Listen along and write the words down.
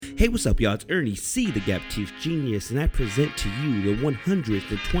Hey, what's up, y'all? It's Ernie C, the Gap Tooth Genius, and I present to you the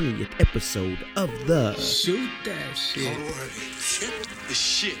 120th episode of the Shoot That Shit. Don't worry. Shoot the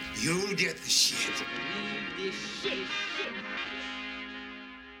shit. You'll get the shit.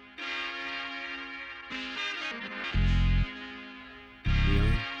 We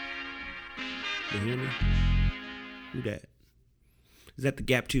on? You hear me? Who that? Is that the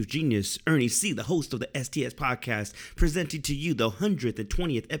Gap Tooth Genius, Ernie C, the host of the STS podcast, presenting to you the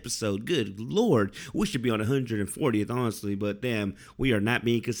 120th episode. Good Lord, we should be on the 140th, honestly, but damn, we are not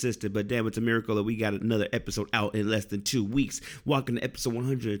being consistent. But damn, it's a miracle that we got another episode out in less than 2 weeks. Welcome to episode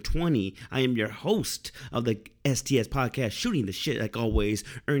 120. I am your host of the STS podcast, shooting the shit like always,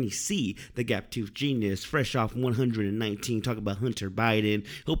 Ernie C, the Gap Tooth Genius, fresh off 119, talking about Hunter Biden.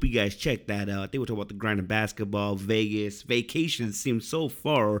 Hope you guys check that out. I think we're talking about the grind of basketball, Vegas. Vacation seems so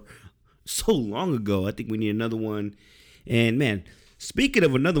far, so long ago. I think we need another one. And man, speaking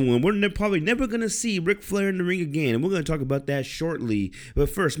of another one, we're probably never going to see Ric Flair in the ring again, and we're going to talk about that shortly. But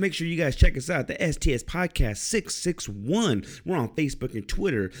first, make sure you guys check us out, the STS Podcast 661. We're on Facebook and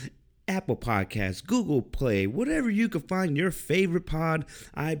Twitter, Apple Podcasts, Google Play, whatever you can find your favorite pod.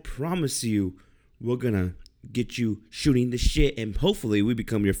 I promise you, we're going to get you shooting the shit, and hopefully we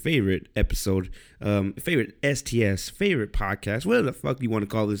become your favorite episode, favorite STS, favorite podcast, whatever the fuck you want to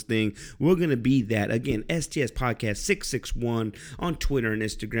call this thing. We're going to be that. Again, STS Podcast 661 on Twitter and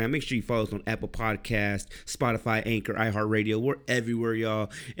Instagram. Make sure you follow us on Apple Podcast, Spotify, Anchor, iHeartRadio. We're everywhere,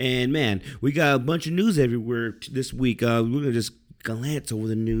 y'all. And man, we got a bunch of news everywhere this week. We're going to just glance over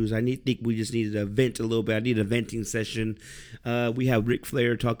the news. Think we just needed to vent a little bit. I need a venting session. We have Ric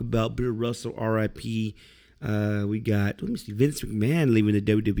Flair talk about Bill Russell, RIP. We got, let me see, Vince McMahon leaving the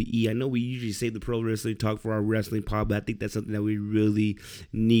WWE. I know we usually save the pro wrestling talk for our wrestling pod, but I think that's something that we really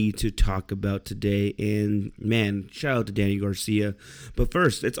need to talk about today. And man, shout out to Danny Garcia. But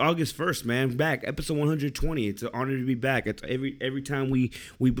first, it's August 1st, man. Back, episode 120. It's an honor to be back. It's every time we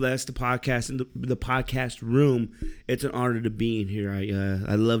bless the podcast in the podcast room, it's an honor to be in here.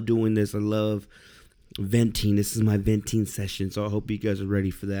 I love doing this. I love venting. This is my venting session, so I hope you guys are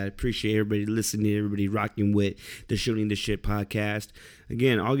ready for that. I appreciate everybody listening, everybody rocking with the Shooting the Shit podcast.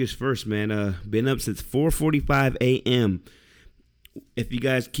 Again, August 1st, man. Been up since 4:45 a.m. If you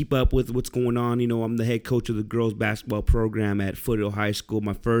guys keep up with what's going on, you know I'm the head coach of the girls basketball program at Foothill High School.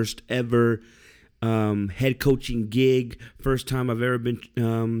 My first ever head coaching gig. First time I've ever been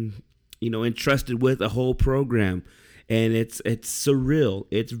entrusted with a whole program. And it's surreal.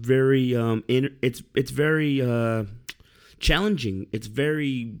 It's very it's very challenging. It's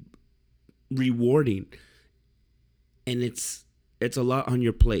very rewarding, and it's a lot on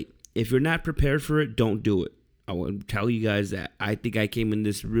your plate. If you're not prepared for it, don't do it. I want to tell you guys that. I think I came in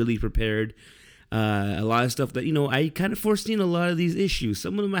this really prepared. A lot of stuff that, I kind of foreseen a lot of these issues.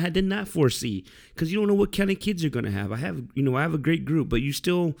 Some of them I did not foresee because you don't know what kind of kids you're going to have. I have a great group, but you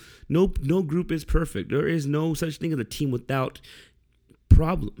still, no group is perfect. There is no such thing as a team without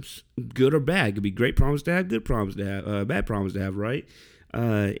problems, good or bad. It could be great problems to have, good problems to have, bad problems to have, right?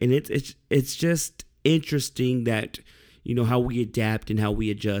 And it's just interesting that, how we adapt and how we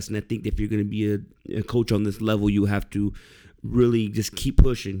adjust. And I think if you're going to be a coach on this level, you have to really just keep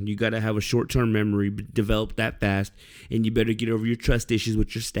pushing. You got to have a short-term memory, develop that fast, and you better get over your trust issues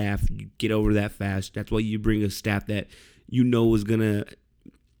with your staff. You get over that fast. That's why you bring a staff that is going to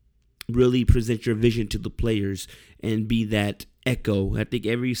really present your vision to the players and be that echo. I think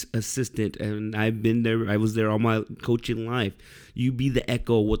every assistant, and I've been there, I was there all my coaching life, you be the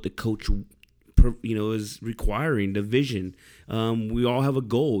echo of what the coach is requiring, the vision. We all have a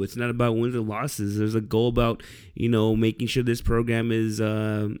goal. It's not about wins and losses. There's a goal about, making sure this program is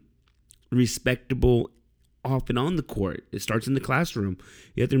respectable off and on the court. It starts in the classroom.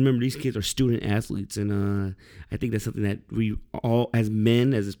 You have to remember these kids are student athletes, and I think that's something that we all, as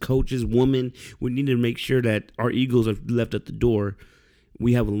men, as coaches, women, we need to make sure that our egos are left at the door.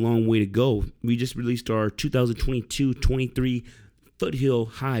 We have a long way to go. We just released our 2022-23 Foothill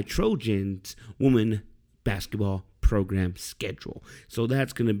High Trojans women basketball program schedule. So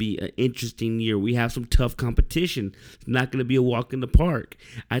that's going to be an interesting year. We have some tough competition. It's not going to be a walk in the park.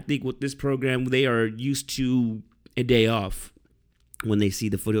 I think with this program, they are used to a day off when they see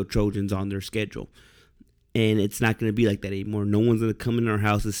the Foothill Trojans on their schedule. And it's not going to be like that anymore. No one's going to come in our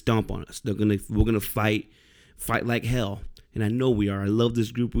house and stomp on us. We're going to fight like hell. And I know we are. I love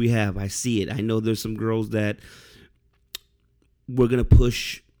this group we have. I see it. I know there's some girls that we're going to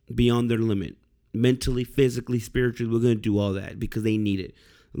push beyond their limit. Mentally, physically, spiritually, we're going to do all that because they need it.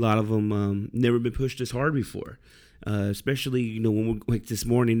 A lot of them never been pushed this hard before. Especially, when we're like this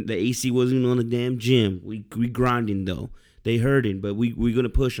morning, the AC wasn't even on the damn gym. We grinding though. They hurting, but we're gonna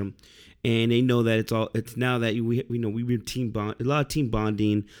push them, and they know that it's now that we know we've been a lot of team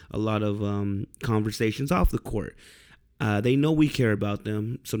bonding, a lot of conversations off the court. They know we care about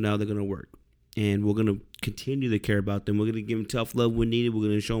them, so now they're gonna work, and we're gonna continue to care about them. We're gonna give them tough love when needed. We're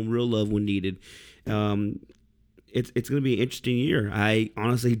gonna show them real love when needed. It's going to be an interesting year. I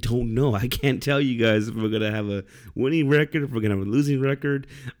honestly don't know. I can't tell you guys if we're going to have a winning record, if we're going to have a losing record.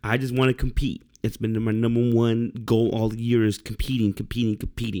 I just want to compete. It's been my number one goal all year is competing,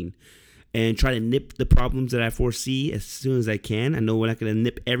 and try to nip the problems that I foresee as soon as I can. I know we're not going to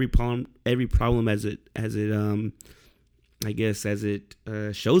nip every problem as it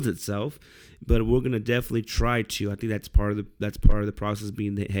shows itself, but we're going to definitely try to. I think that's part of the process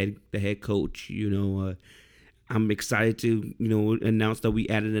being the head coach. I'm excited to, announce that we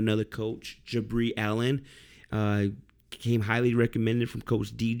added another coach, Jabri Allen. Came highly recommended from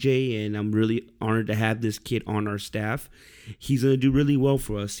Coach DJ, and I'm really honored to have this kid on our staff. He's going to do really well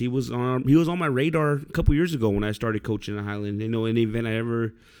for us. He was on my radar a couple years ago when I started coaching at Highland. In the event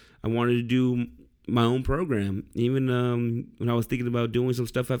I wanted to do my own program. Even when I was thinking about doing some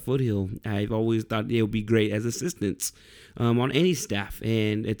stuff at Foothill, I've always thought it would be great as assistants on any staff,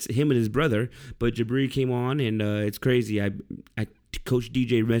 and it's him and his brother. But Jabri came on, and it's crazy. Coach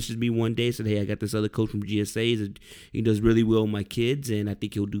DJ messaged me one day, said, "Hey, I got this other coach from GSA. He does really well with my kids, and I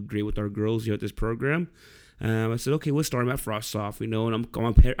think he'll do great with our girls here at this program." I said, "Okay, we'll start him at Frostsoft, and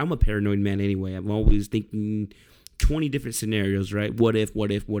I'm a paranoid man anyway. I'm always thinking 20 different scenarios, right? What if?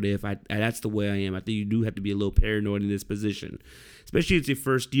 That's the way I am. I think you do have to be a little paranoid in this position, especially it's your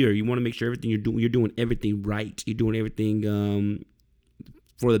first year. You want to make sure everything you're doing everything right. You're doing everything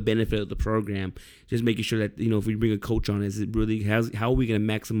for the benefit of the program. Just making sure that, if we bring a coach on, how are we going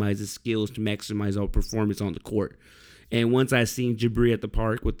to maximize his skills to maximize our performance on the court?" And once I seen Jabri at the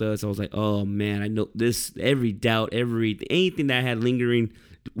park with us, I was like, oh man, I know this, every doubt, anything that I had lingering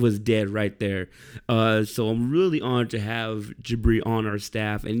was dead right there. So I'm really honored to have Jabri on our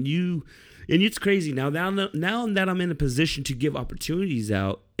staff, and it's crazy now that I'm in a position to give opportunities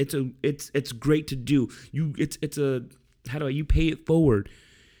out. It's great to do. You pay it forward.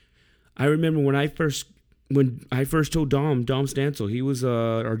 I remember when I first told Dom Stancil, he was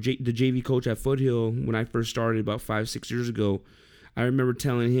the JV coach at Foothill when I first started about 5-6 years ago. I remember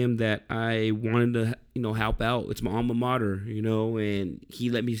telling him that I wanted to, help out. It's my alma mater, and he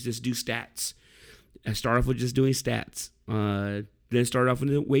let me just do stats. I started off with just doing stats. Then started off in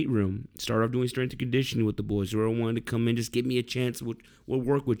the weight room. Started off doing strength and conditioning with the boys. Whoever wanted to come in, just give me a chance. We'll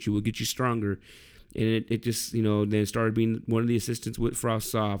work with you. We'll get you stronger. And it just, then started being one of the assistants with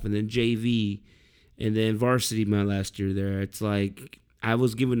Frostsoft, and then JV, and then varsity my last year there. It's like I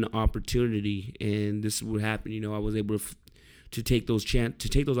was given the opportunity, and this is what happened. I was able to take those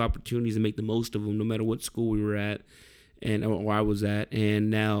opportunities and make the most of them, no matter what school we were at or I was at. And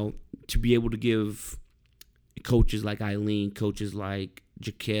now to be able to give coaches like Eileen, coaches like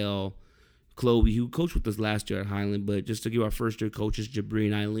Jaquel, Chloe, who coached with us last year at Highland, but just to give our first year coaches, Jabri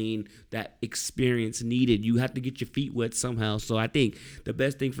and Eileen, that experience needed. You have to get your feet wet somehow. So I think the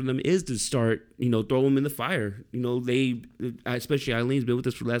best thing for them is to start, throw them in the fire. They, especially Eileen's been with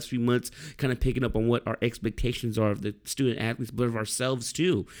us for the last few months, kind of picking up on what our expectations are of the student athletes, but of ourselves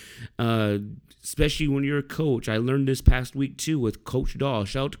too. Especially when you're a coach. I learned this past week too with Coach Dahl.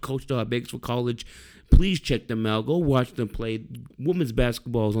 Shout out to Coach Dahl at Bakersfield College. Please check them out. Go watch them play. Women's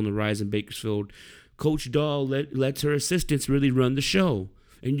basketball is on the rise in Bakersfield. Coach Dahl lets her assistants really run the show.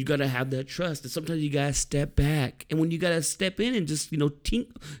 And you got to have that trust. And sometimes you got to step back. And when you got to step in and just,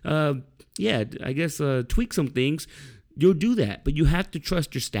 tweak some things, you'll do that. But you have to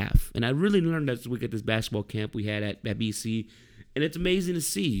trust your staff. And I really learned that this week at this basketball camp we had at BC. And it's amazing to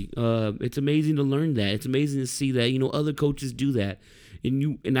see. It's amazing to learn that. It's amazing to see that, other coaches do that.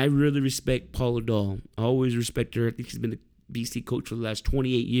 And I really respect Paula Dahl. I always respect her. I think she's been the BC coach for the last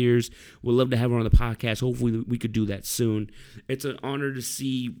 28 years. We'd love to have her on the podcast. Hopefully we could do that soon. It's an honor to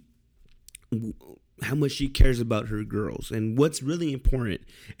see how much she cares about her girls and what's really important.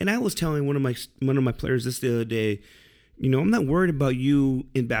 And I was telling one of my players this the other day, I'm not worried about you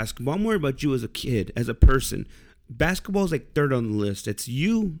in basketball. I'm worried about you as a kid, as a person. Basketball is like third on the list. It's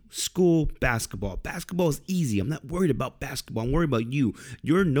you, school, basketball. Basketball is easy. I'm not worried about basketball. I'm worried about you.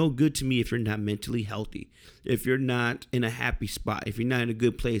 You're no good to me if you're not mentally healthy, if you're not in a happy spot, if you're not in a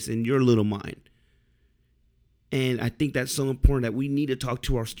good place in your little mind. And I think that's so important that we need to talk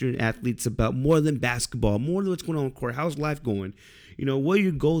to our student athletes about more than basketball, more than what's going on in court. How's life going? What are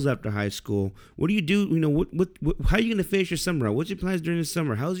your goals after high school? What do you do? How are you going to finish your summer out? What's your plans during the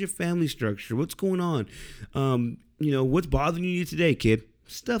summer? How's your family structure? What's going on? What's bothering you today, kid?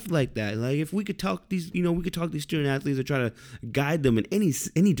 Stuff like that. Like if we could talk these, we could talk these student athletes and try to guide them in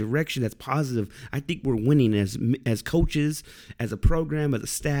any direction that's positive. I think we're winning as coaches, as a program, as a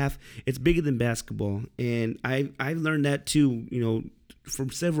staff. It's bigger than basketball, and I learned that too.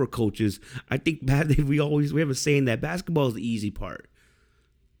 From several coaches. I think we have a saying that basketball is the easy part.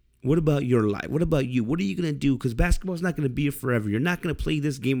 What about your life? What about you? What are you going to do? Because basketball is not going to be here forever. You're not going to play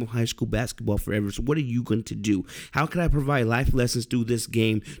this game of high school basketball forever. So what are you going to do? How can I provide life lessons through this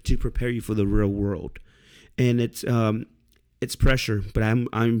game to prepare you for the real world? And it's pressure, but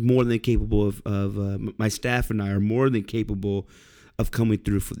I'm more than capable of my staff and I are more than capable of coming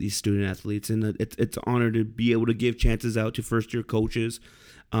through for these student athletes. And it's an honor to be able to give chances out to first-year coaches.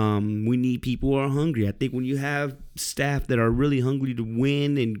 We need people who are hungry. I think when you have staff that are really hungry to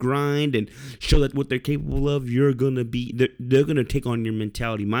win and grind and show that what they're capable of, they're gonna take on your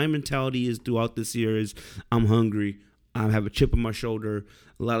mentality. My mentality is throughout this year is I'm hungry. I have a chip on my shoulder.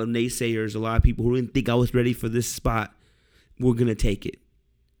 A lot of naysayers, a lot of people who didn't think I was ready for this spot. We're gonna take it,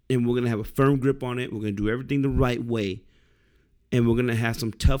 and we're gonna have a firm grip on it. We're gonna do everything the right way. And we're going to have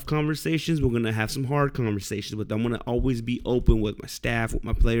some tough conversations. We're going to have some hard conversations. But I'm going to always be open with my staff, with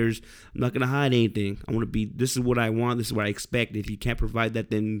my players. I'm not going to hide anything. I want to be, this is what I want. This is what I expect. If you can't provide that,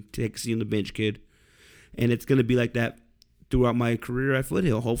 then take a seat on the bench, kid. And it's going to be like that throughout my career at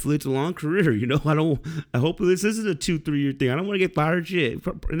Foothill. Hopefully it's a long career. I hope this isn't a 2-3 year thing. I don't want to get fired shit.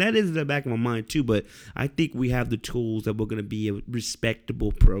 And that is in the back of my mind too, but I think we have the tools that we're going to be a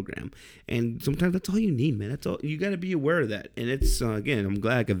respectable program. And sometimes that's all you need, man. That's all. You got to be aware of that. And it's, again, I'm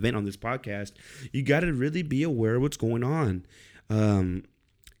glad I could vent on this podcast. You got to really be aware of what's going on.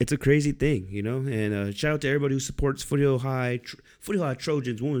 It's a crazy thing, and shout out to everybody who supports Foothill High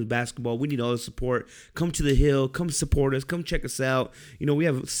Trojans women's basketball. We need all the support. Come to the Hill, come support us, come check us out. We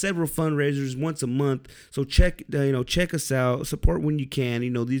have several fundraisers once a month, so check us out. Support when you can.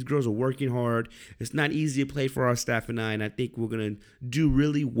 These girls are working hard. It's not easy to play for our staff and I think we're gonna do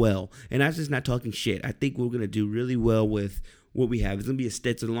really well. And I'm just not talking shit. I think we're gonna do really well with what we have. It's gonna be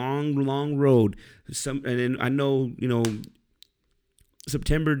it's a long, long road. And then I know,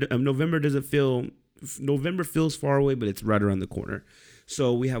 November feels far away, but it's right around the corner.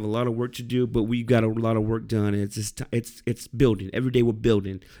 So we have a lot of work to do, but we got a lot of work done. And it's building. Every day we're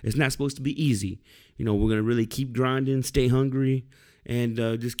building. It's not supposed to be easy. We're going to really keep grinding, stay hungry, and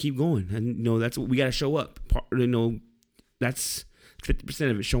just keep going. And, that's what we got to show up. That's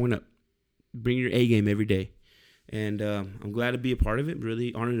 50% of it, showing up. Bring your A game every day. And I'm glad to be a part of it.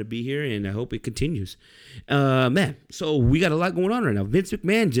 Really honored to be here, and I hope it continues. Man, so we got a lot going on right now. Vince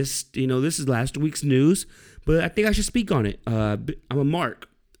McMahon just, this is last week's news, but I think I should speak on it. I'm a Mark.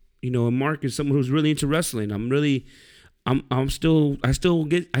 A Mark is someone who's really into wrestling. I still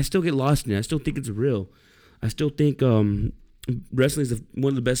get lost in it. I still think it's real. I still think wrestling is one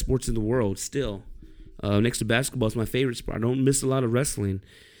of the best sports in the world. Still, next to basketball, it's my favorite sport. I don't miss a lot of wrestling.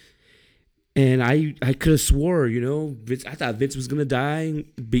 And I could have swore, I thought Vince was going to die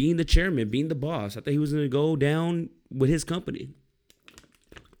being the chairman, being the boss. I thought he was going to go down with his company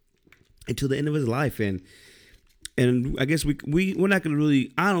until the end of his life. And I guess we're not going to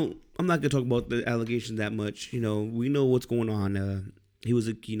really, I'm not going to talk about the allegations that much. We know what's going on. He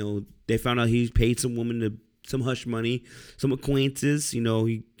was, they found out he paid some woman some hush money, some acquaintances.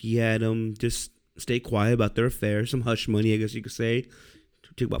 He had just stay quiet about their affair, some hush money, I guess you could say.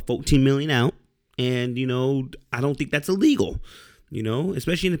 Took about $14 million out, and I don't think that's illegal.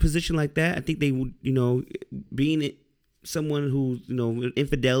 Especially in a position like that, I think they would, being someone who's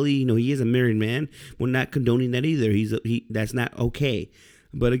infidelity. He is a married man. We're not condoning that either. That's not okay.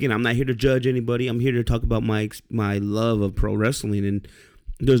 But again, I'm not here to judge anybody. I'm here to talk about my love of pro wrestling, and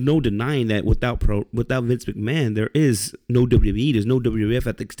there's no denying that without Vince McMahon, there is no WWE. There's no WWF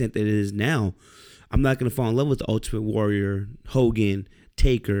at the extent that it is now. I'm not gonna fall in love with the Ultimate Warrior, Hogan,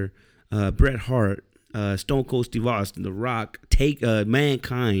 Taker, Bret Hart, Stone Cold Steve Austin, The Rock,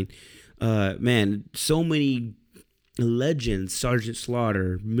 Mankind, man, so many legends, Sergeant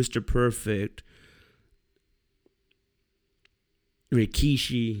Slaughter, Mr. Perfect,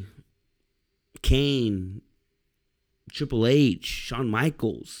 Rikishi, Kane, Triple H, Shawn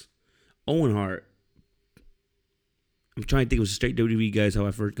Michaels, Owen Hart. I'm trying to think of some straight WWE guys how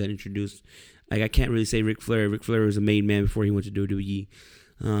I first got introduced. I can't really say Ric Flair. Ric Flair was a made man before he went to WWE.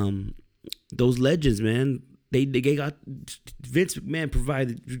 Those legends, man, they got Vince McMahon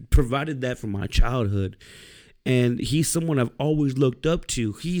provided that from my childhood, And he's someone I've always looked up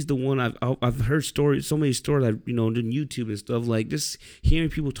to. He's the one I've heard stories, so many stories, on YouTube and stuff, like just hearing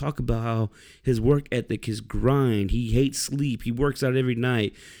people talk about how his work ethic, his grind, he hates sleep, he works out every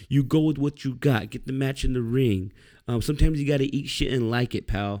night. You go with what you got, get the match in the ring. Sometimes you got to eat shit and like it,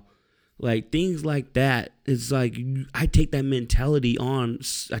 pal. Like things like that. It's like I take that mentality on.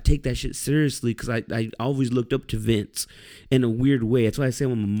 I take that shit seriously because I always looked up to Vince in a weird way. That's why I say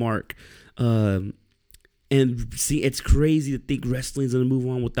I'm a mark. And see, it's crazy to think wrestling's gonna move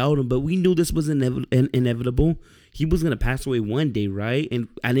on without him. But we knew this was inevitable. He was gonna pass away one day, right? And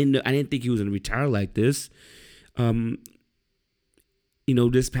I didn't think he was gonna retire like this.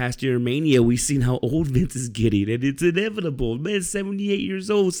 This past year in Mania, we've seen how old Vince is getting, and it's inevitable. Man, 78 years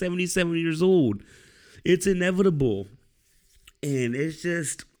old, 77 years old. It's inevitable, and it's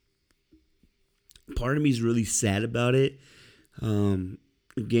just part of me is really sad about it.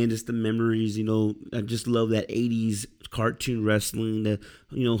 Again, just the memories, I just love that 80s cartoon wrestling, the,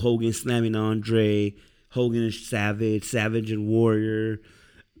 Hogan slamming Andre, Hogan and Savage and Warrior,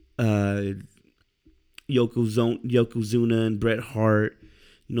 Yokozuna and Bret Hart,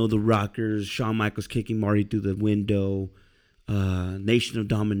 the Rockers, Shawn Michaels kicking Marty through the window, Nation of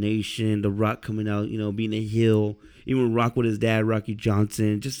Domination, The Rock coming out, being a heel, even Rock with his dad, Rocky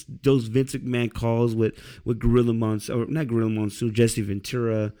Johnson, just those Vince McMahon calls with Gorilla Monsoon, or not Gorilla Monsoon, Jesse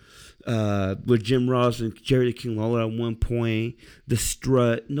Ventura, with Jim Ross and Jerry the King Lawler at one point, the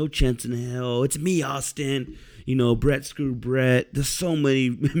Strut, No Chance in Hell, It's Me, Austin, Brett Screw Brett. There's so many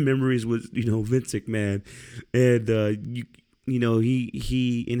memories with, Vince McMahon, and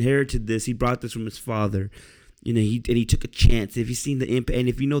he inherited this. He brought this from his father. He took a chance. If you've seen the impact, and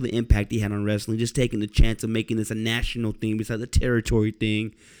if you know the impact he had on wrestling, just taking the chance of making this a national thing besides the territory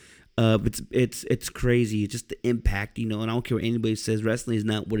thing, it's crazy. It's just the impact, and I don't care what anybody says. Wrestling is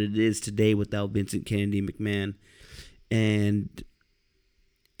not what it is today without Vincent Kennedy McMahon, and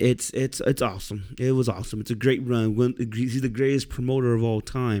it's awesome. It was awesome. It's a great run. He's the greatest promoter of all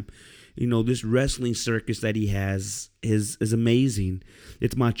time. This wrestling circus that he has is amazing.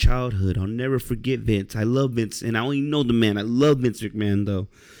 It's my childhood. I'll never forget Vince. I love Vince, and I only know the man. I love Vince McMahon, though.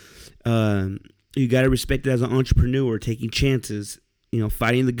 You got to respect it as an entrepreneur, taking chances,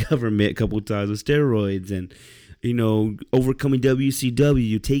 fighting the government a couple of times with steroids, and, overcoming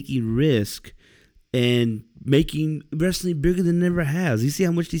WCW, taking risk, and making wrestling bigger than it ever has. You see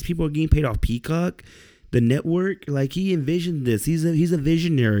how much these people are getting paid off Peacock, the network? Like, he envisioned this. He's a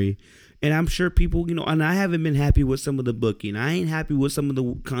visionary. And I'm sure people, and I haven't been happy with some of the booking. I ain't happy with some of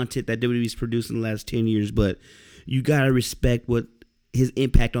the content that WWE's produced in the last 10 years, but you got to respect what his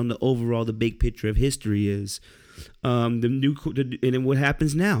impact on the big picture of history is. And then what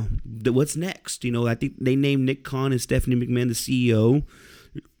happens now? What's next? I think they named Nick Khan and Stephanie McMahon the CEO.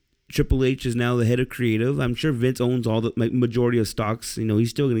 Triple H is now the head of creative. I'm sure Vince owns all the majority of stocks. He's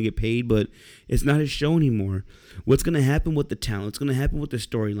still going to get paid, but it's not his show anymore. What's going to happen with the talent? What's going to happen with the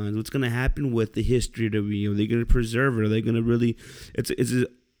storylines? What's going to happen with the history of WWE? Are they going to preserve it? Are they going to really?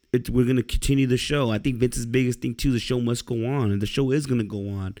 We're going to continue the show. I think Vince's biggest thing too. The show must go on, and the show is going to go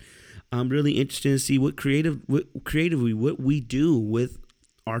on. I'm really interested to see what creatively what we do with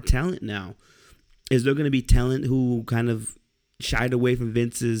our talent now. Is there going to be talent who kind of shied away from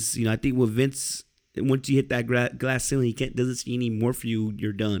Vince's, I think with Vince, once you hit that glass ceiling, he doesn't see any more for you,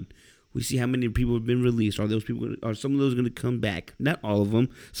 you're done. We see how many people have been released. Are some of those going to come back? Not all of them.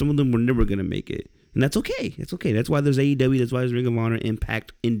 Some of them were never going to make it. And that's okay. It's okay. That's why there's AEW. That's why there's Ring of Honor,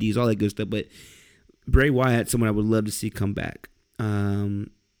 Impact, Indies, all that good stuff. But Bray Wyatt, someone I would love to see come back.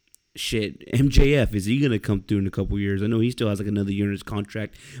 MJF, is he going to come through in a couple years? I know he still has another year in his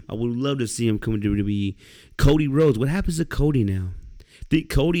contract. I would love to see him come to WWE. Cody Rhodes, what happens to Cody now? I think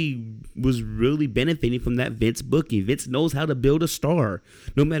Cody was really benefiting from that Vince booking. Vince knows how to build a star,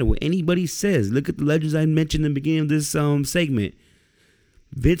 no matter what anybody says. Look at the legends I mentioned in the beginning of this segment.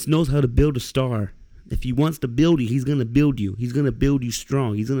 Vince knows how to build a star. If he wants to build you, he's going to build you. He's going to build you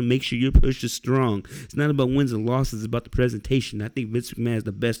strong. He's going to make sure your push is strong. It's not about wins and losses. It's about the presentation. I think Vince McMahon is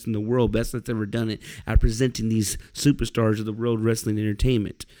the best in the world, best that's ever done it at presenting these superstars of the world wrestling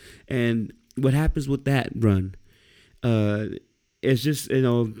entertainment. And what happens with that run? It's just,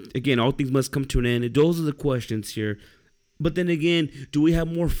 again, all things must come to an end. Those are the questions here. But then again, do we have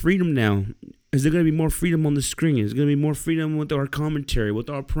more freedom now? Is there going to be more freedom on the screen? Is there going to be more freedom with our commentary, with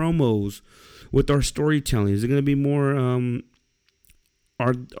our promos, with our storytelling? Is there going to be more?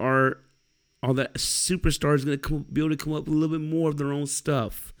 All that superstars going to be able to come up with a little bit more of their own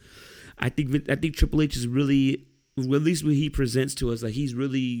stuff? I think Triple H is really, well, at least what he presents to us, like he's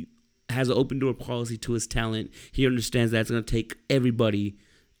really has an open door policy to his talent. He understands that it's going to take everybody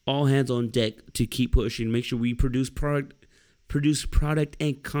all hands on deck to keep pushing. Make sure we produce product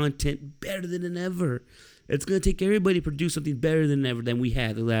and content better than ever. It's going to take everybody to produce something better than ever than we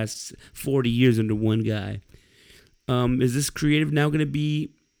had the last 40 years under one guy. Is this creative now going to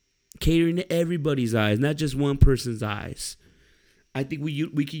be catering to everybody's eyes, not just one person's eyes? I think we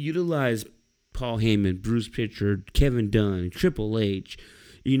could utilize Paul Heyman, Bruce Pritchard, Kevin Dunn, Triple H.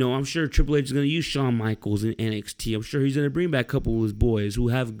 I'm sure Triple H is going to use Shawn Michaels in NXT. I'm sure he's going to bring back a couple of his boys who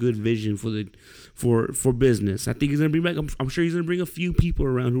have good vision for business. I think he's going to bring back. I'm sure he's going to bring a few people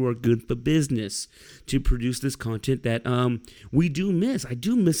around who are good for business to produce this content that we do miss. I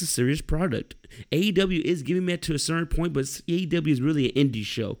do miss a serious product. AEW is giving me that to a certain point, but AEW is really an indie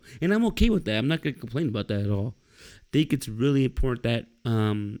show, and I'm okay with that. I'm not going to complain about that at all. I think it's really important that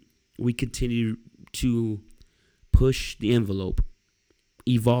we continue to push the envelope.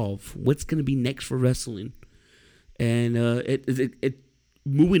 Evolve. What's going to be next for wrestling? And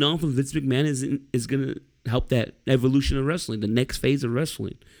moving on from Vince McMahon is going to help that evolution of wrestling, the next phase of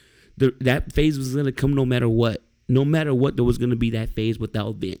wrestling. That phase was going to come no matter what. No matter what, there was going to be that phase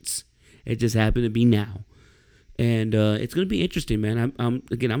without Vince. It just happened to be now. And it's going to be interesting, man.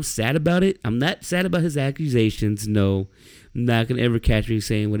 I'm sad about it. I'm not sad about his accusations. No, I'm not going to ever catch me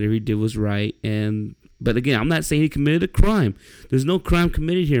saying whatever he did was right. But again, I'm not saying he committed a crime. There's no crime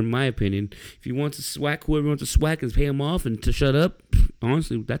committed here, in my opinion. If he wants to swack whoever wants to swack and pay him off and to shut up,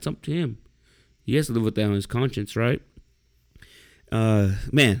 honestly, that's up to him. He has to live with that on his conscience, right?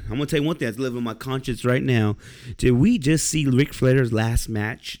 Man, I'm going to tell you one thing that's living on my conscience right now. Did we just see Ric Flair's last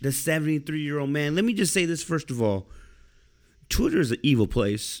match? The 73-year-old man. Let me just say this first of all. Twitter is an evil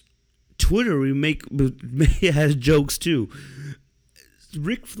place. Twitter has jokes too.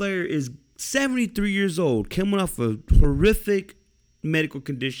 Ric Flair is 73 years old, coming off a horrific medical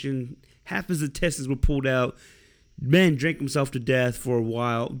condition. Half his intestines were pulled out. Man drank himself to death for a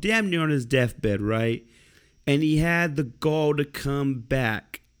while. Damn near on his deathbed, right? And he had the gall to come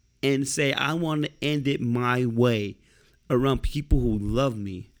back and say, I want to end it my way around people who love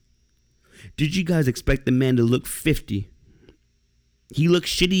me. Did you guys expect the man to look 50? He looked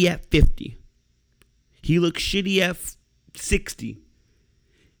shitty at 50. He looked shitty at 60.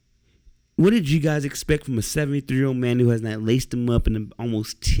 What did you guys expect from a 73-year-old man who has not laced him up in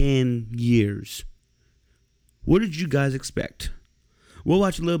almost 10 years? What did you guys expect? We'll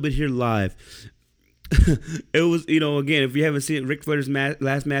watch a little bit here live. It was, again, if you haven't seen it, Ric Flair's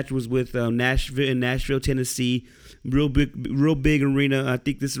last match was with Nashville, Tennessee. Real big arena. I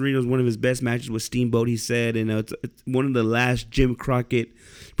think this arena was one of his best matches with Steamboat, he said. And it's one of the last Jim Crockett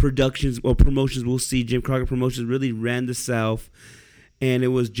productions or promotions we'll see. Jim Crockett Promotions really ran the South. And it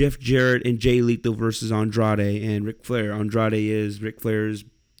was Jeff Jarrett and Jay Lethal versus Andrade and Ric Flair. Andrade is Ric Flair's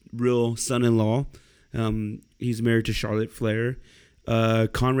real son-in-law. He's married to Charlotte Flair.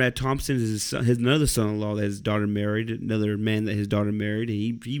 Conrad Thompson is his another son-in-law that his daughter married, another man that his daughter married.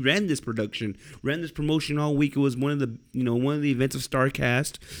 And he ran this promotion all week. It was one of the events of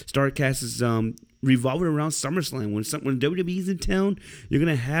StarCast. StarCast is revolving around SummerSlam. When WWE's in town, you're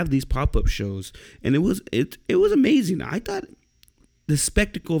gonna have these pop-up shows, and it was amazing. I thought the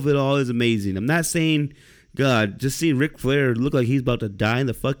spectacle of it all is amazing. I'm not saying, God, just seeing Ric Flair look like he's about to die in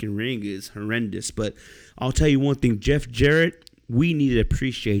the fucking ring is horrendous. But I'll tell you one thing, Jeff Jarrett, we need to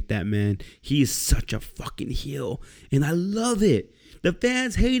appreciate that, man. He is such a fucking heel, and I love it. The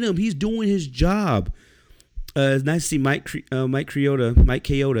fans hate him. He's doing his job. It's nice to see Mike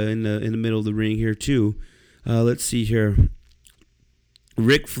Chioda in the middle of the ring here too. Let's see here.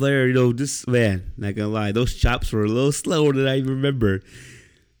 Ric Flair, this man, not gonna lie, those chops were a little slower than I remember.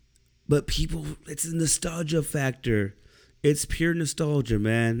 But people, it's a nostalgia factor. It's pure nostalgia,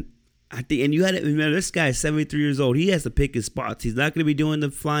 man. I think, and you had to remember, this guy is 73 years old. He has to pick his spots. He's not going to be doing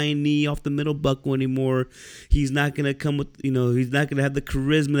the flying knee off the middle buckle anymore. He's not going to come with, he's not going to have the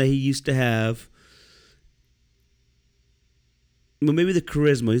charisma that he used to have. Well, maybe the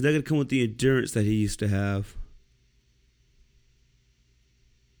charisma. He's not going to come with the endurance that he used to have.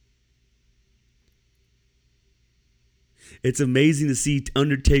 It's amazing to see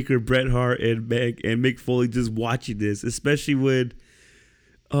Undertaker, Bret Hart, and Mick Foley just watching this, especially when,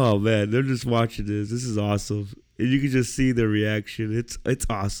 oh man, they're just watching this. This is awesome, and you can just see their reaction. It's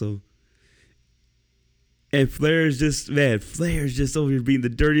awesome. And Flair's just over here being the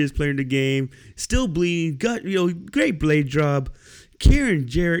dirtiest player in the game, still bleeding. Great blade job. Karen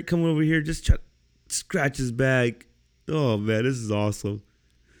Jarrett coming over here just trying to scratch his back. Oh man, this is awesome.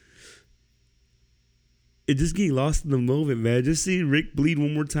 It just getting lost in the moment, man. Just seeing Rick bleed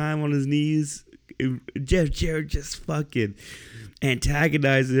one more time on his knees. Jeff Jarrett just fucking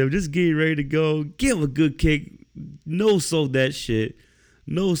antagonizing him, just getting ready to go. Give him a good kick. No sold that shit.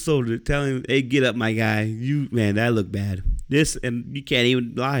 No soldier telling him, hey, get up, my guy. Man, that looked bad. This, and you can't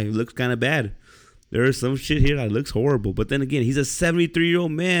even lie, it looks kind of bad. There is some shit here that looks horrible. But then again, he's a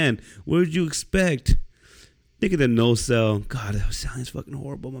 73-year-old man. What did you expect? Think of the no-sell. God, that sounds fucking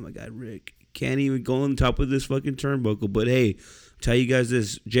horrible. Oh, my God, Rick. Can't even go on top of this fucking turnbuckle. But, hey, I'll tell you guys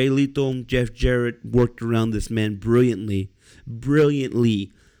this. Jay Lethal, Jeff Jarrett worked around this man brilliantly.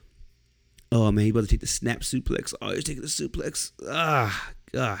 Brilliantly. Oh, man, he about to take the snap suplex. Oh, he's taking the suplex. Ah,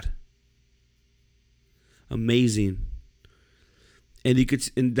 God. Amazing.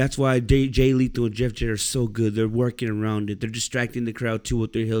 And that's why Jay Lethal and Jeff Jarrett are so good. They're working around it. They're distracting the crowd too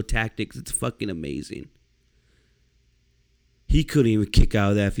with their heel tactics. It's fucking amazing. He couldn't even kick out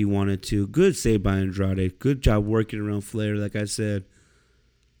of that if he wanted to. Good save by Andrade. Good job working around Flair, like I said.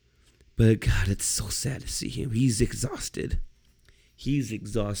 But God, it's so sad to see him. He's exhausted.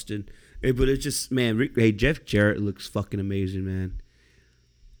 Hey, but it's just, man, Jeff Jarrett looks fucking amazing, man.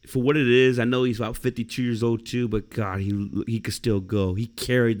 For what it is, I know he's about 52 years old too, but God, he could still go. He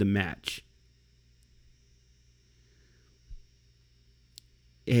carried the match.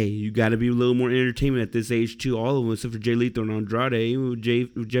 Hey, you got to be a little more entertainment at this age too. All of them, except for Jay Lethal and Andrade,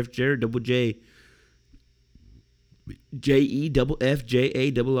 Jeff Jarrett, Double J,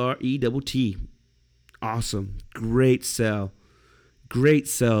 JEFFJARRETT. Awesome, great sell,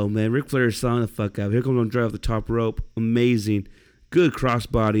 man. Ric Flair is selling the fuck out. Here comes Andrade off the top rope, amazing. Good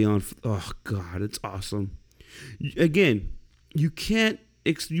crossbody on. Oh God, it's awesome. Again, you can't.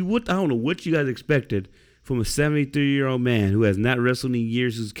 I don't know what you guys expected from a 73-year-old man who has not wrestled in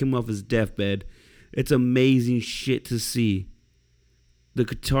years, who's come off his deathbed. It's amazing shit to see. The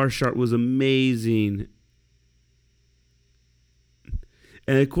guitar shot was amazing,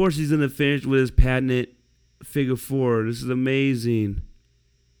 and of course he's gonna finish with his patented figure four. This is amazing.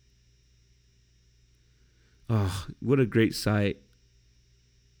 Oh, what a great sight.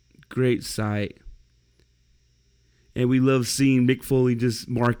 Great sight. And we love seeing Mick Foley just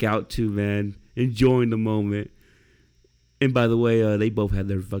mark out too, man. Enjoying the moment. And by the way, they both had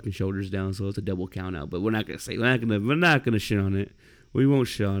their fucking shoulders down, so it's a double count out. But we're not gonna shit on it. We won't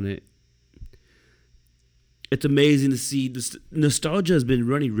shit on it. It's amazing to see. This nostalgia has been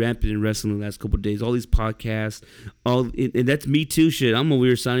running rampant in wrestling the last couple of days. All these podcasts, and that's me too. Shit, I'm over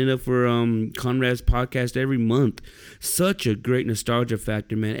here signing up for Conrad's podcast every month. Such a great nostalgia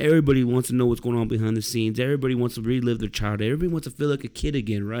factor, man. Everybody wants to know what's going on behind the scenes. Everybody wants to relive their childhood. Everybody wants to feel like a kid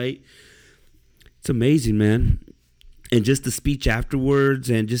again, right? It's amazing, man. And just the speech afterwards,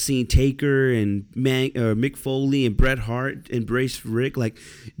 and just seeing Taker and Mick Foley and Bret Hart embrace Rick. Like,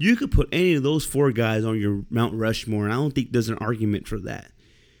 you could put any of those four guys on your Mount Rushmore, and I don't think there's an argument for that.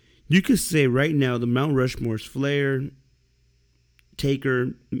 You could say right now the Mount Rushmore is Flair,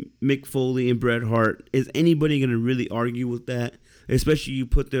 Taker, Mick Foley, and Bret Hart. Is anybody going to really argue with that? Especially you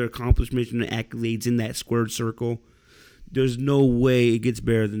put their accomplishments and accolades in that squared circle. There's no way it gets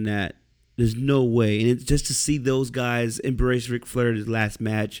better than that. There's no way. And it's just to see those guys embrace Ric Flair in his last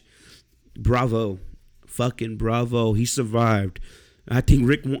match. Bravo. Fucking bravo. He survived. I think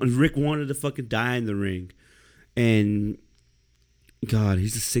Rick wanted to fucking die in the ring. And God,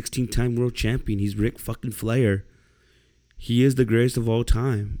 he's a 16-time world champion. He's Ric fucking Flair. He is the greatest of all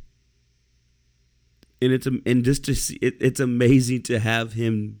time. And just to see it's amazing to have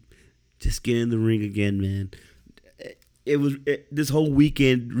him just get in the ring again, man. This whole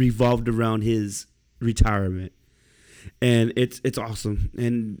weekend revolved around his retirement, and it's awesome.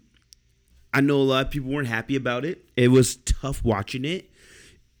 And I know a lot of people weren't happy about it. It was tough watching it.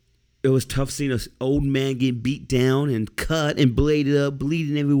 It was tough seeing an old man getting beat down and cut and bladed up,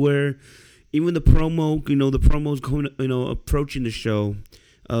 bleeding everywhere. Even the promo, the promos going, approaching the show,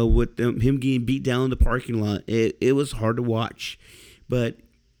 with him getting beat down in the parking lot. It was hard to watch, but.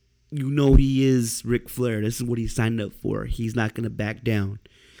 He is Ric Flair. This is what he signed up for. He's not going to back down.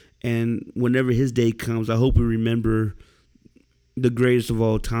 And whenever his day comes, I hope we remember the greatest of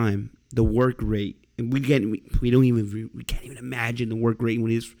all time, the work rate. And we can't even imagine the work rate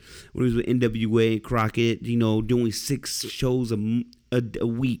when he was with NWA and Crockett, doing 6 shows a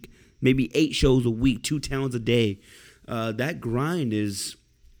week, maybe 8 shows a week, 2 towns a day. That grind is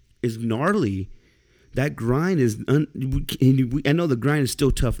gnarly. That grind is, I know the grind is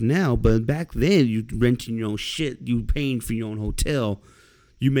still tough now, but back then, you renting your own shit, you paying for your own hotel,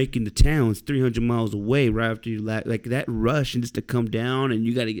 you making the towns 300 miles away right after you, like that rush, and just to come down, and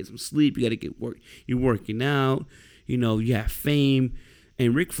you got to get some sleep, you got to get work, you're working out, you have fame,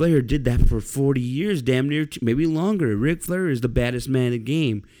 and Ric Flair did that for 40 years, damn near, maybe longer. Ric Flair is the baddest man in the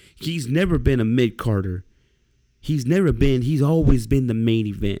game. He's never been a mid-carder. He's always been the main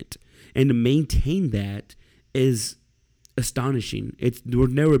event. And to maintain that is astonishing. There will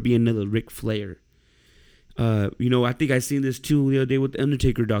never be another Ric Flair. I think I seen this too the other day with the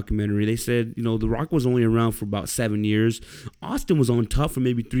Undertaker documentary. They said, The Rock was only around for about 7 years. Austin was on top for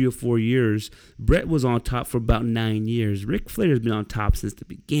maybe 3 or 4 years. Bret was on top for about 9 years. Ric Flair has been on top since the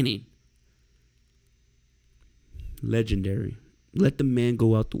beginning. Legendary. Let the man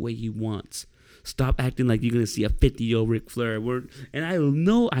go out the way he wants. Stop acting like you're going to see a 50-year-old Ric Flair. And I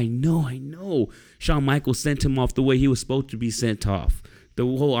know. Shawn Michaels sent him off the way he was supposed to be sent off. The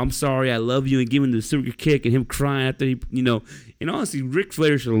whole "I'm sorry, I love you" and giving the super kick and him crying after he, And honestly, Ric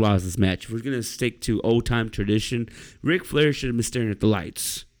Flair should have lost this match. If we're going to stick to old-time tradition, Ric Flair should have been staring at the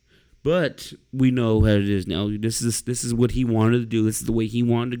lights. But we know how it is now. This is what he wanted to do. This is the way he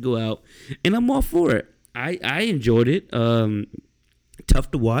wanted to go out. And I'm all for it. I enjoyed it.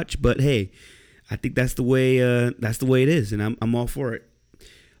 Tough to watch, but hey, I think that's the way it is, and I'm all for it.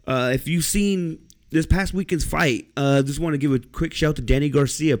 If you've seen this past weekend's fight, just want to give a quick shout to Danny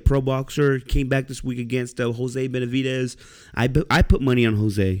Garcia, pro boxer, came back this week against Jose Benavidez. I put money on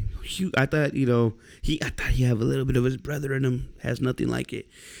Jose. I thought he had a little bit of his brother in him. Has nothing like it.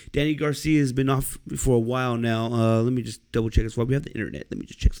 Danny Garcia has been off for a while now. Let me just double check this while we have the internet. Let me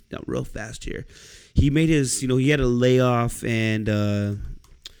just check something out real fast here. He made his, he had a layoff, and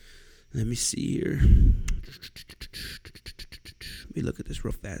let me see here. Let me look at this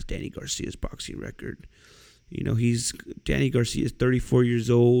real fast. Danny Garcia's boxing record. Danny Garcia is 34 years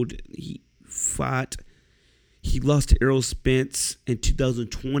old. He lost to Errol Spence in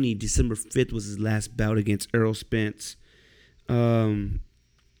 2020. December 5th was his last bout against Errol Spence. And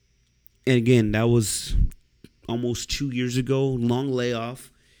again, that was almost 2 years ago. Long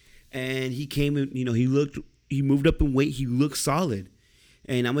layoff. And he came in, he moved up in weight. He looked solid.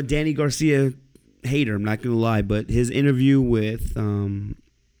 And I'm a Danny Garcia hater, I'm not going to lie. But his interview with, what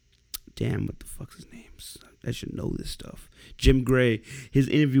the fuck's his name? I should know this stuff. Jim Gray. His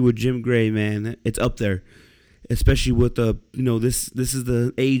interview with Jim Gray, man, it's up there. Especially with this is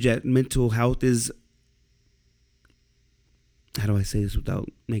the age that mental health is. How do I say this without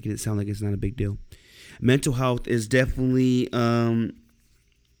making it sound like it's not a big deal? Mental health is definitely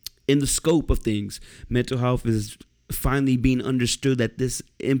in the scope of things. Mental health is finally being understood that this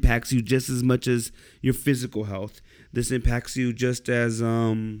impacts you just as much as your physical health. This impacts you just as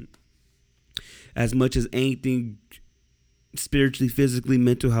much as anything spiritually, physically.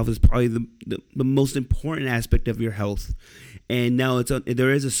 Mental health is probably the most important aspect of your health. And now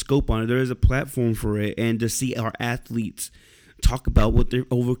there is a scope on it. There is a platform for it. And to see our athletes talk about what they're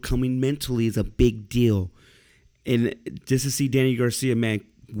overcoming mentally is a big deal. And just to see Danny Garcia, man,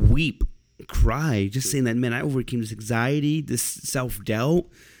 weep, cry, just saying that, man, I overcame this anxiety, this self-doubt.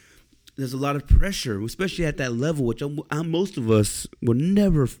 There's a lot of pressure, especially at that level, which most of us will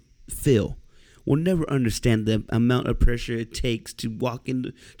never feel. We'll never understand the amount of pressure it takes to walk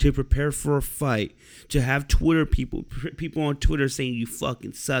in, to prepare for a fight, to have people on Twitter saying you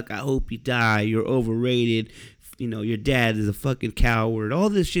fucking suck, I hope you die, you're overrated, your dad is a fucking coward, all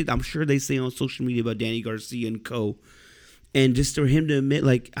this shit I'm sure they say on social media about Danny Garcia and co. And just for him to admit,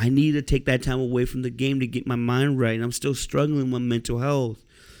 like, I need to take that time away from the game to get my mind right. And I'm still struggling with mental health,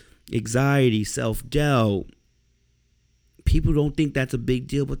 anxiety, self-doubt. People don't think that's a big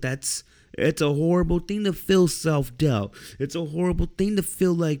deal, but it's a horrible thing to feel self-doubt. It's a horrible thing to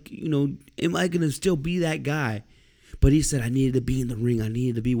feel like, am I going to still be that guy? But he said, I needed to be in the ring. I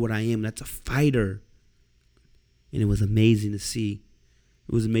needed to be what I am. That's a fighter. And it was amazing to see.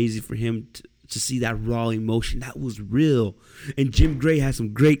 It was amazing for him to see that raw emotion. That was real. And Jim Gray has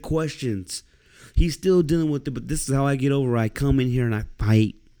some great questions. He's still dealing with it, but this is how I get over it. I come in here and I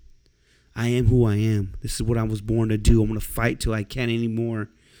fight. I am who I am. This is what I was born to do. I'm going to fight till I can't anymore.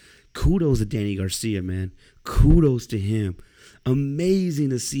 Kudos to Danny Garcia, man. Kudos to him. Amazing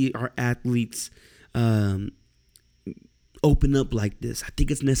to see our athletes open up like this. I think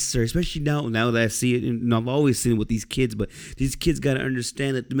it's necessary, especially now that I see it. And I've always seen it with these kids, but these kids got to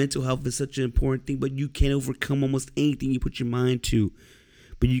understand that the mental health is such an important thing, but you can't overcome almost anything you put your mind to.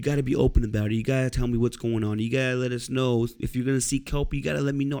 But you got to be open about it. You got to tell me what's going on. You got to let us know. If you're going to seek help, you got to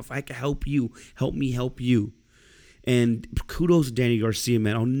let me know. If I can help you, help me help you. And kudos to Danny Garcia,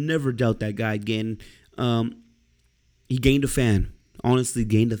 man. I'll never doubt that guy again. He gained a fan. Honestly,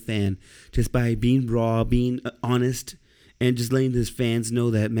 gained a fan. Just by being raw, being honest, and just letting his fans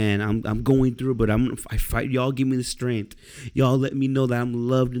know that, man, I'm going through, but I fight. Y'all give me the strength. Y'all let me know that I'm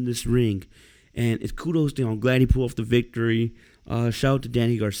loved in this ring. And it's kudos to him. I'm glad he pulled off the victory. Shout out to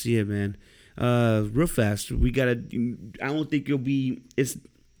Danny Garcia, man. Real fast, I don't think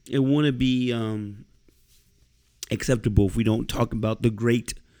it wouldn't be acceptable if we don't talk about the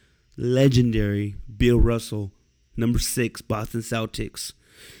great, legendary Bill Russell. Number 6, Boston Celtics.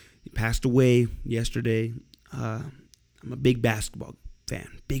 He passed away yesterday. I'm a big basketball fan.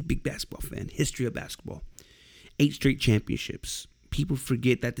 Big basketball fan. History of basketball. 8 straight championships. People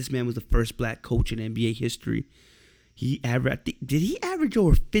forget that this man was the first black coach in NBA history. Did he average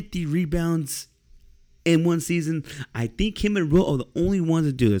over 50 rebounds in one season? I think him and Wilt are the only ones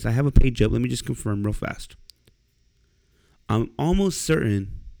to do this. I have a page up. Let me just confirm real fast. I'm almost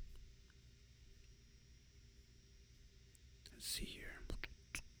certain. Let's see here.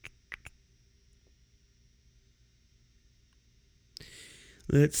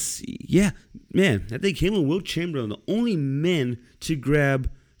 Let's see. Yeah, man, I think him and Wilt Chamberlain are the only men to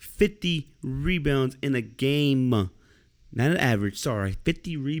grab 50 rebounds in a game. Not an average, sorry.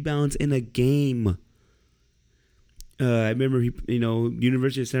 50 rebounds in a game. I remember,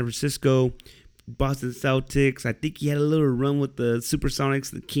 University of San Francisco, Boston Celtics. I think he had a little run with the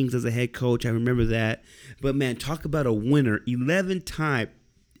Supersonics, the Kings as a head coach. I remember that. But, man, talk about a winner. 11-time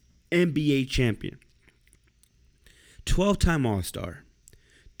NBA champion. 12-time All-Star.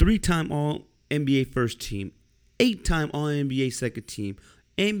 3-time All-NBA first team. 8-time All-NBA second team.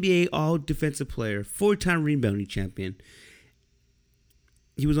 NBA All-Defensive Player. 4-time rebounding champion.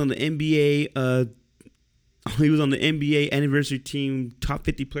 He was on the NBA anniversary team, top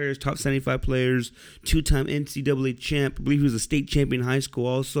 50 players, top 75 players, 2-time NCAA champ. I believe he was a state champion in high school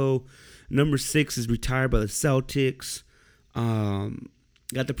also. Number 6 is retired by the Celtics.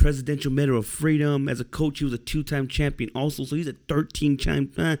 Got the Presidential Medal of Freedom. As a coach, he was a 2-time champion also. So he's a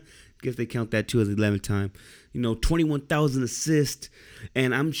 13-time. I guess they count that too as 11th time. 21,000 assists.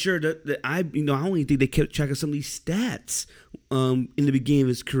 And I'm sure that I don't even think they kept track of some of these stats in the beginning of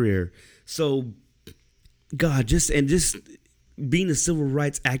his career. So, God, just being a civil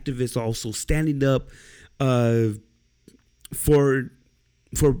rights activist, also standing up for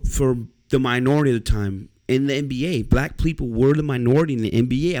the minority of the time in the NBA. Black people were the minority in the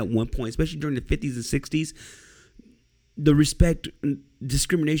NBA at one point, especially during the 50s and 60s. The respect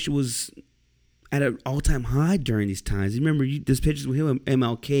discrimination was at an all-time high during these times. You remember there's pictures with him and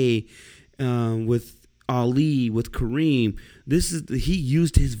MLK, with Ali, with Kareem. He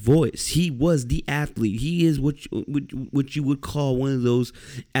used his voice. He was the athlete. He is what you would call one of those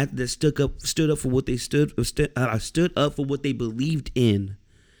that stood up for what they stood up for what they believed in.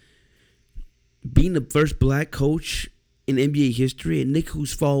 Being the first black coach in NBA history, and Nick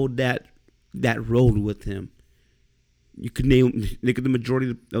who's followed that road with him. You could look at the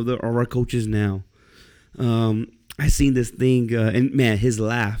majority of our coaches now. I seen this thing, and man, his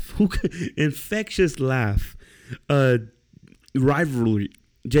laugh, infectious laugh, rivalry,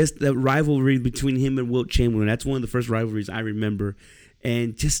 just the rivalry between him and Wilt Chamberlain. That's one of the first rivalries I remember,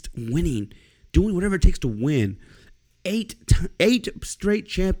 and just winning, doing whatever it takes to win. 8 straight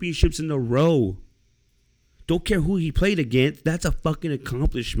championships in a row. Don't care who he played against. That's a fucking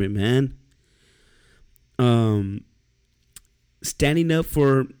accomplishment, man. Standing up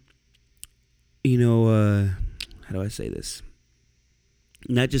for, how do I say this?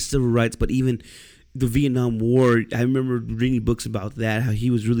 Not just civil rights, but even the Vietnam War. I remember reading books about that, how he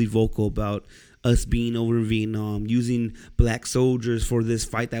was really vocal about us being over in Vietnam, using black soldiers for this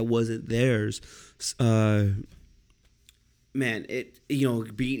fight that wasn't theirs. Man, I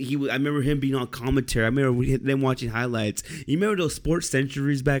remember him being on commentary. I remember them watching highlights. You remember those sports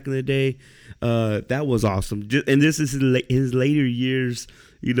centuries back in the day? That was awesome. And this is his later years,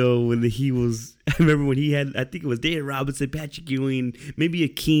 when he was. I remember when he had, I think it was David Robinson, Patrick Ewing, maybe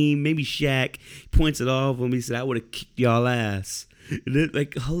Akeem, maybe Shaq. He points it off when he said, "I would have kicked y'all ass."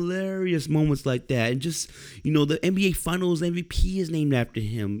 Like hilarious moments like that, and just the NBA Finals MVP is named after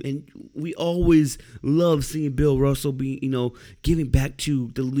him, and we always love seeing Bill Russell be giving back to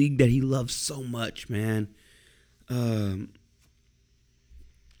the league that he loves so much, man.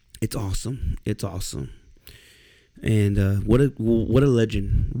 It's awesome, and what a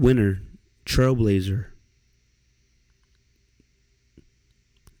legend, winner, trailblazer.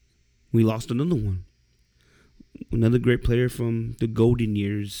 We lost another one. Another great player from the golden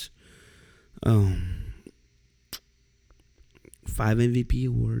years. 5 MVP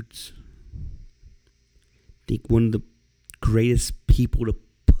awards. I think one of the greatest people to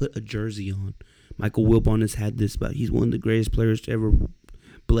put a jersey on. Michael Wilbon has had this, but he's one of the greatest players to ever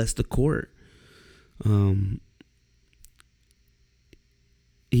bless the court.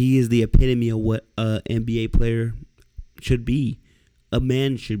 He is the epitome of what an NBA player should be. A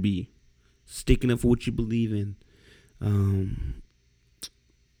man should be. Sticking up for what you believe in.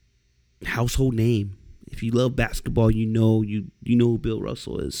 Household name. If you love basketball, you know who Bill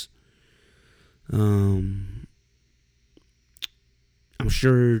Russell is. I'm I'm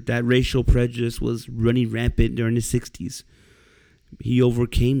sure that racial prejudice was running rampant during the 60s. He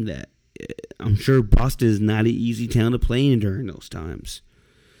overcame that. I'm sure Boston is not an easy town to play in during those times.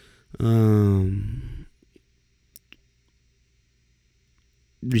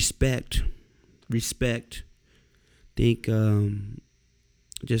 Respect. Think,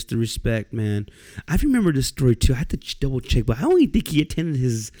 just the respect, man. I remember this story too. I had to double check, but I don't even think he attended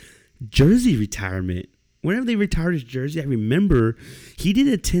his jersey retirement. Whenever they retired his jersey, I remember he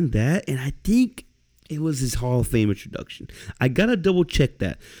didn't attend that, and I think it was his Hall of Fame introduction. I gotta double check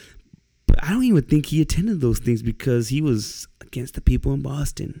that. But I don't even think he attended those things because he was against the people in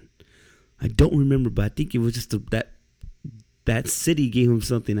Boston. I don't remember, but I think it was just that city gave him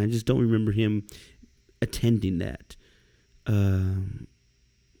something. I just don't remember him attending that.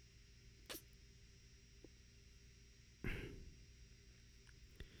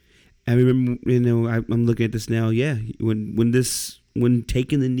 I remember, I'm looking at this now. Yeah, when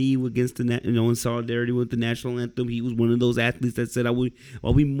taking the knee against in solidarity with the national anthem, he was one of those athletes that said,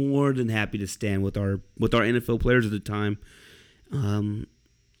 "I'll be more than happy to stand with our NFL players at the time."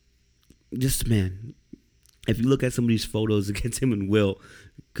 Just, man, if you look at some of these photos against him and Will,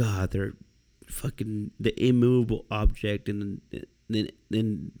 God, they're fucking the immovable object and the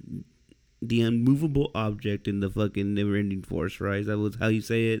unmovable object in the fucking never-ending force, right? That was how you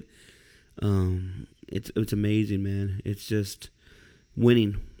say it. It's amazing, man. It's just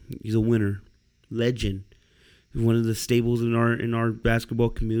winning. He's a winner, legend. One of the staples in our basketball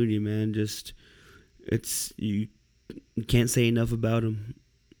community, man. Just you can't say enough about him.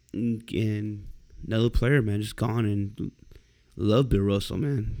 And another player, man, just gone. And love Bill Russell,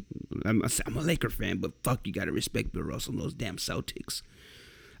 man. I'm a Laker fan, but fuck, you gotta respect Bill Russell and those damn Celtics.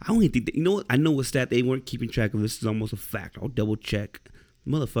 I don't even think that, you know what? I know what stat they weren't keeping track of. This is almost a fact. I'll double check.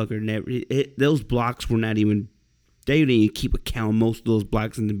 Motherfucker, those blocks were not even. They didn't even keep account of most of those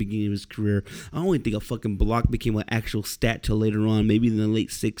blocks in the beginning of his career. I don't even think a fucking block became an actual stat till later on, maybe in the late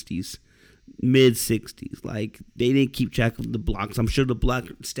 60s, mid 60s. Like, they didn't keep track of the blocks. I'm sure the block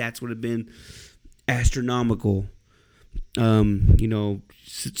stats would have been astronomical.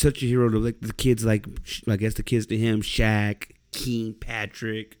 Such a hero to like the kids, like I guess the kids to him, Shaq, King,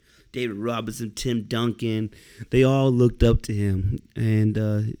 Patrick, David Robinson, Tim Duncan, they all looked up to him, and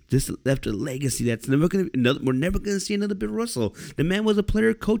this left a legacy that's never gonna. We're never gonna see another Bill Russell. The man was a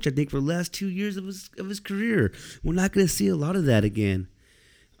player coach, I think, for the last 2 years of his career. We're not gonna see a lot of that again.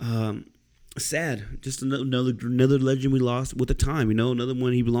 Sad, just another legend we lost with the time. Another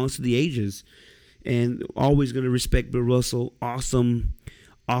one. He belongs to the ages, and always gonna respect Bill Russell.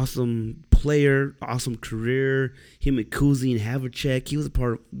 Awesome player, awesome career. Him and Cousy and Havlicek. He was a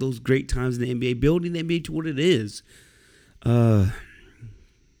part of those great times in the NBA, building the NBA to what it is. Oh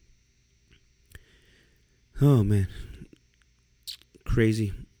man,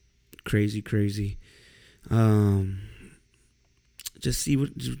 crazy. We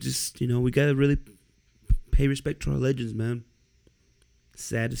gotta really pay respect to our legends, man.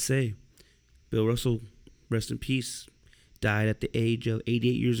 Sad to say, Bill Russell, rest in peace. Died at the age of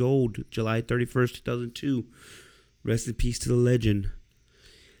 88 years old, July 31st, 2002. Rest in peace to the legend.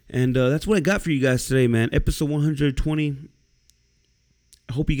 And that's what I got for you guys today, man. Episode 120.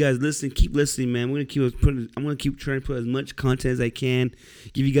 I hope you guys listen. Keep listening, man. I'm gonna keep trying to put as much content as I can.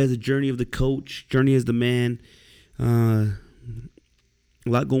 Give you guys a journey of the coach, journey as the man. A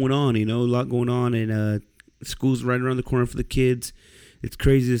lot going on, and school's right around the corner for the kids. It's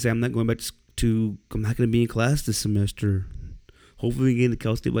crazy to say I'm not going back to I'm not going to be in class this semester. Hopefully we get into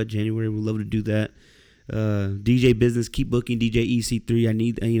Cal State by January. We'd love to do that. DJ business, keep booking DJ EC3. I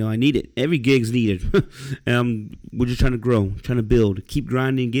need it. Every gig's needed. We're just trying to grow, trying to build. Keep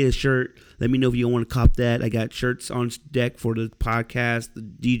grinding. Get a shirt. Let me know if you want to cop that. I got shirts on deck for the podcast, the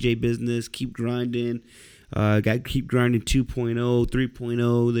DJ business. Keep grinding. Got Keep Grinding 2.0,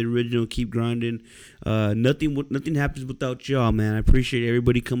 3.0, the original Keep Grinding. Nothing happens without y'all, man. I appreciate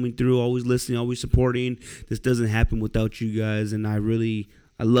everybody coming through, always listening, always supporting. This doesn't happen without you guys, and I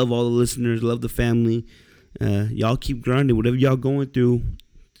love all the listeners, love the family. Y'all keep grinding. Whatever y'all going through,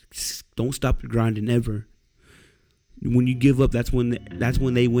 don't stop your grinding ever. When you give up, that's when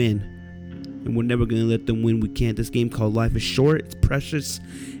they win. And we're never going to let them win. We can't. This game called life is short. It's precious.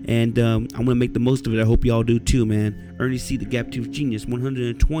 And I'm going to make the most of it. I hope y'all do too, man. Ernie C, the Gap Tooth Genius,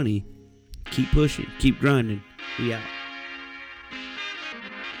 120. Keep pushing. Keep grinding. We out.